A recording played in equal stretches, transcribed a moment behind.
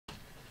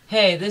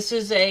Hey, this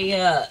is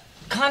a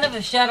kind of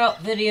a shout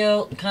out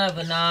video, kind of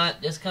a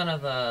not, just kind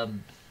of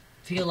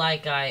feel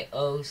like I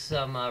owe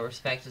some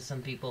respect to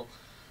some people.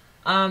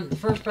 The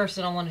first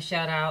person I want to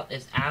shout out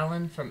is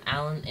Alan from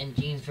Alan and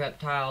Jeans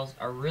Reptiles,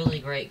 a really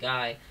great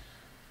guy.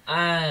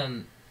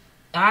 I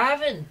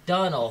haven't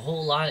done a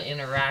whole lot of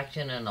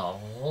interaction and a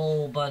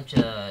whole bunch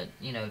of,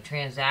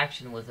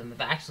 transaction with him.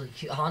 I've actually,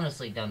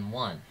 honestly, done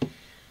one.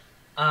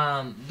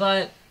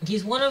 But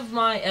he's one of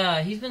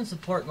my, he's been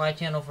supporting my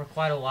channel for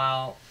quite a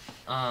while.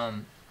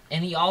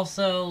 And he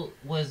also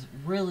was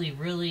really,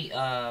 really,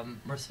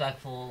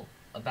 respectful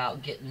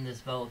about getting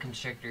this boa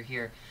constrictor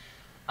here.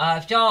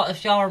 If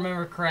y'all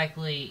remember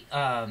correctly,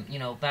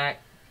 back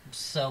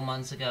so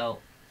months ago,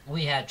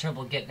 we had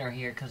trouble getting her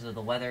here because of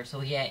the weather. So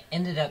he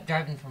ended up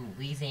driving from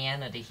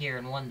Louisiana to here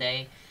in one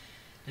day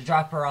to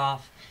drop her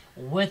off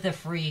with a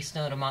free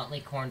snow to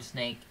Motley corn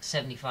snake,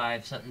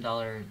 $75-something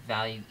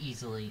value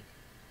easily.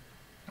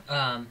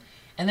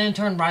 And then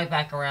turned right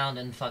back around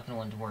and fucking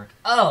went to work.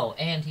 Oh,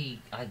 and he,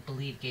 I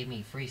believe, gave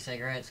me free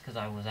cigarettes because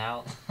I was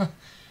out.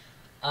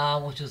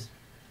 Which was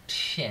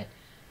shit.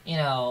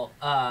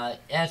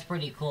 That's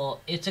pretty cool.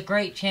 It's a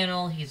great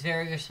channel. He's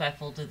very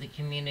respectful to the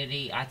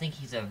community. I think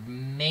he's a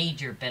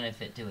major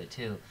benefit to it,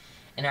 too.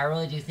 And I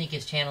really do think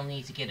his channel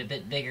needs to get a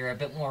bit bigger, a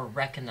bit more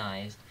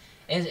recognized.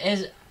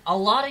 As a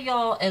lot of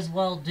y'all as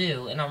well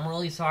do. And I'm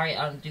really sorry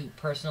I don't do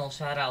personal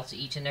shout-outs to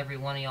each and every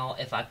one of y'all.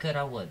 If I could,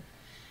 I would.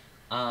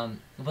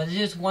 But it's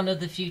just one of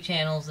the few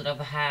channels that I've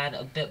had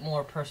a bit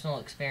more personal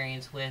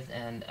experience with,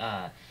 and,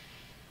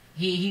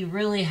 he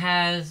really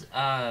has,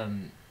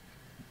 some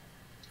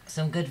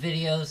good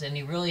videos, and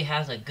he really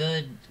has a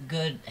good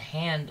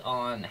hand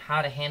on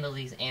how to handle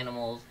these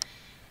animals.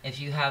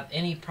 If you have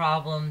any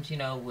problems,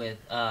 with,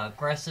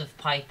 aggressive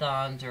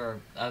pythons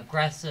or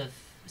aggressive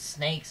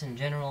snakes in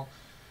general,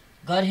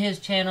 go to his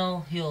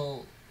channel.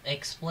 He'll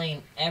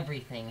explain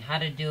everything, how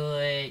to do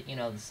it,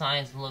 the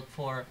signs to look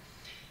for.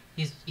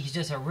 He's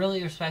just a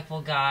really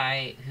respectful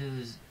guy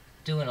who's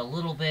doing a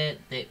little bit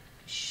that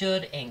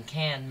should and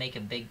can make a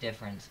big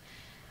difference.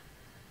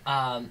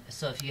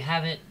 So if you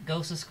haven't,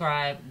 go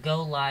subscribe,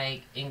 go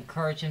like,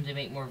 encourage him to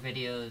make more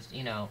videos,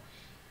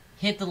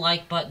 hit the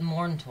like button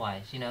more than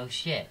twice,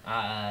 shit.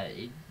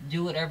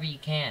 Do whatever you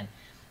can.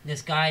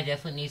 This guy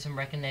definitely needs some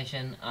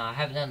recognition. I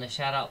haven't done a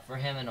shout out for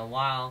him in a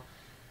while.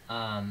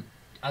 A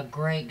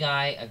great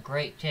guy, a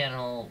great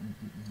channel,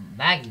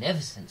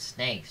 magnificent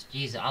snakes.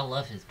 Jeez, I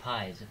love his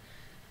pies.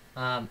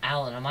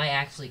 Alan, I might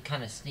actually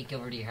kind of sneak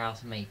over to your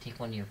house and maybe take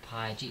one of your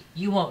pies.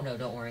 You won't know,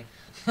 don't worry.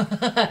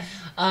 But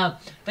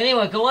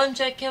anyway, go on and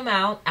check him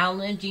out,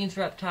 Alan and Jeans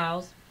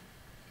Reptiles.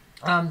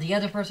 The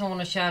other person I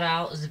want to shout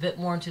out is a bit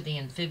more into the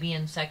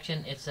amphibian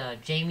section. It's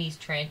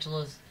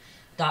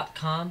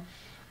JamiesTarantulas.com.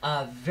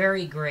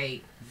 Very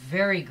great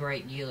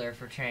dealer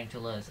for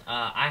tarantulas.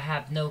 I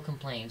have no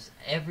complaints.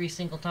 Every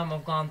single time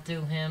I've gone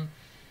through him,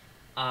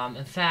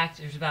 in fact,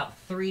 there's about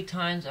 3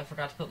 times I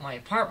forgot to put my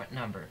apartment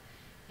number,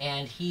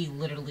 and he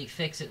literally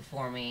fixed it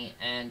for me.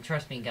 And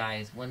trust me,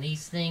 guys, when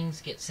these things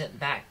get sent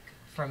back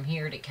from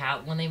here to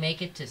Cali, when they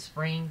make it to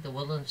Spring, the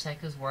Woodland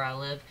Secas where I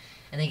live,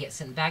 and they get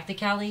sent back to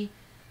Cali,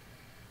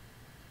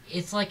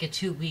 it's like a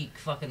 2-week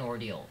fucking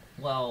ordeal.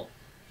 Well,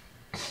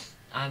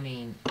 I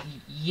mean,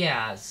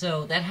 yeah,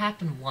 so that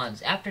happened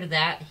once. After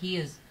that, he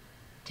has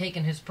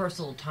taken his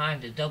personal time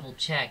to double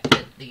check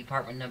that the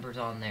apartment number's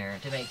on there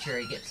to make sure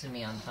he gets to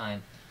me on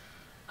time.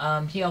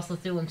 He also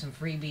threw in some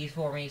freebies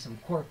for me, some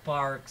cork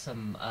bark,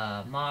 some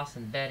moss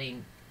and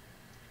bedding,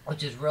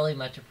 which is really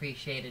much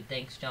appreciated.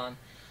 Thanks, John.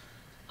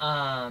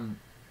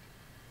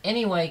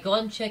 Anyway, go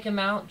ahead and check him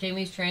out,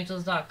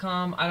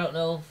 JamiesTarantulas.com. I don't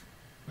know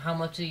how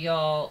much of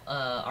y'all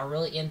are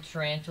really into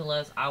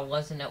tarantulas. I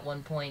wasn't at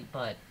one point,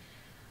 but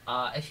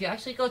if you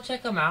actually go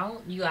check them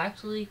out, you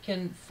actually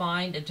can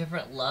find a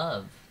different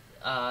love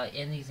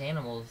in these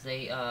animals.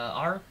 They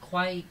are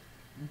quite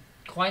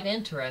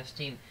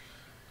interesting,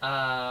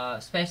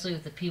 especially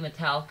with the P.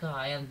 Metallica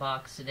I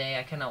unboxed today.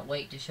 I cannot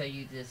wait to show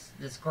you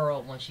this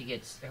girl when she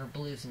gets her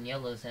blues and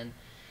yellows in.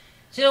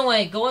 So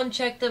anyway, go and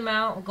check them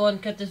out. Go ahead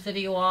and cut this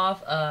video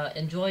off.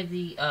 Enjoy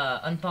the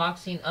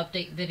unboxing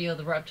update video of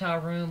the reptile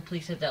room.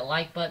 Please hit that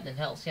like button. It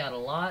helps me out a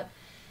lot.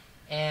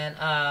 And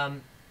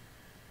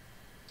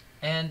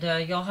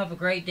y'all have a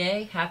great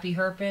day. Happy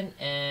herping,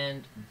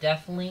 and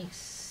definitely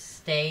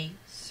stay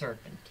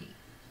serpenty.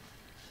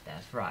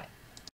 That's right.